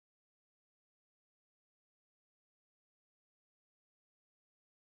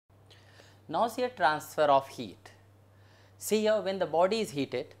Now see a transfer of heat. See here, when the body is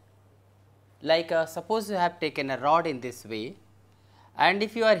heated, like suppose you have taken a rod in this way, and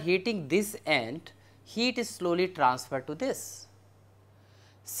if you are heating this end, heat is slowly transferred to this.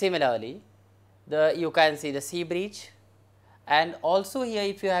 Similarly, you can see the sea breeze, and also here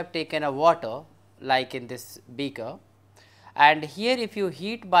if you have taken a water like in this beaker, and here if you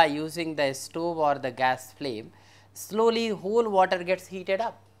heat by using the stove or the gas flame, slowly whole water gets heated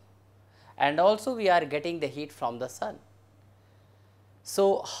up, and also we are getting the heat from the sun.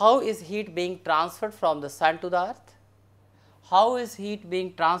 So, how is heat being transferred from the sun to the earth? How is heat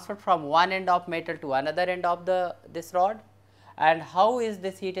being transferred from one end of metal to another end of this rod? And how is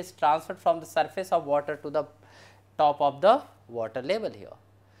this heat is transferred from the surface of water to the top of the water level here?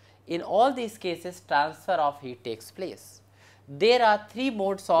 In all these cases, transfer of heat takes place. There are three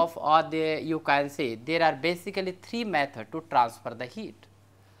modes of, or you can say there are basically three methods to transfer the heat.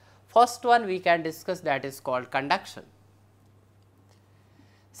 First one we can discuss, that is called conduction.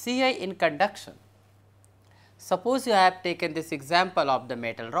 See here in conduction, suppose you have taken this example of the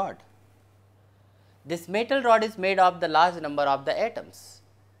metal rod. This metal rod is made of the large number of the atoms.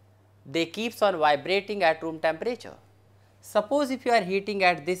 They keeps on vibrating at room temperature. Suppose if you are heating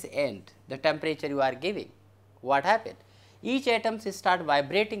at this end, the temperature you are giving, what happens? Each atoms start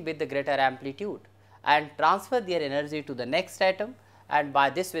vibrating with the greater amplitude and transfer their energy to the next atom, and by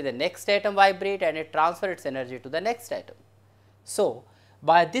this way the next atom vibrate and it transfer its energy to the next atom. So,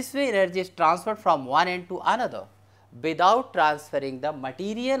 by this way energy is transferred from one end to another without transferring the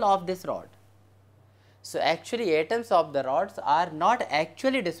material of this rod. So, actually atoms of the rods are not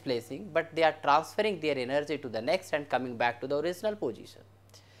actually displacing, but they are transferring their energy to the next and coming back to the original position.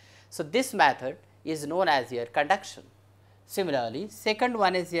 So, this method is known as here conduction. Similarly, second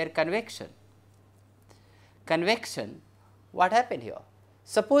one is here convection. Convection, what happened here?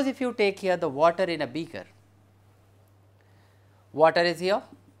 Suppose if you take here the water in a beaker, water is here,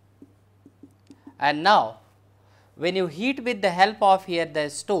 and now when you heat with the help of here the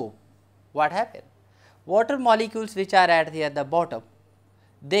stove, what happens? Water molecules which are at here the bottom,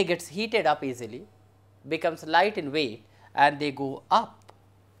 they gets heated up easily, becomes light in weight and they go up,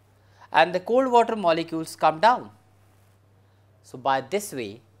 and the cold water molecules come down. So, by this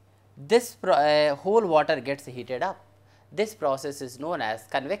way this whole water gets heated up. This process is known as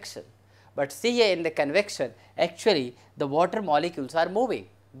convection. But see here in the convection, actually the water molecules are moving,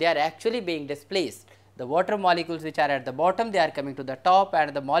 they are actually being displaced. The water molecules which are at the bottom, they are coming to the top,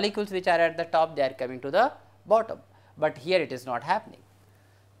 and the molecules which are at the top, they are coming to the bottom, but here it is not happening.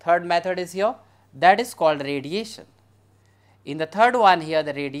 Third method is here, that is called radiation. In the third one here,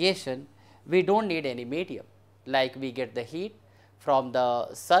 the radiation, we do not need any medium, like we get the heat from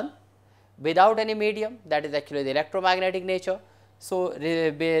the sun without any medium, that is actually the electromagnetic nature. So,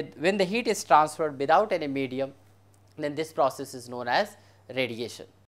 when the heat is transferred without any medium, then this process is known as radiation.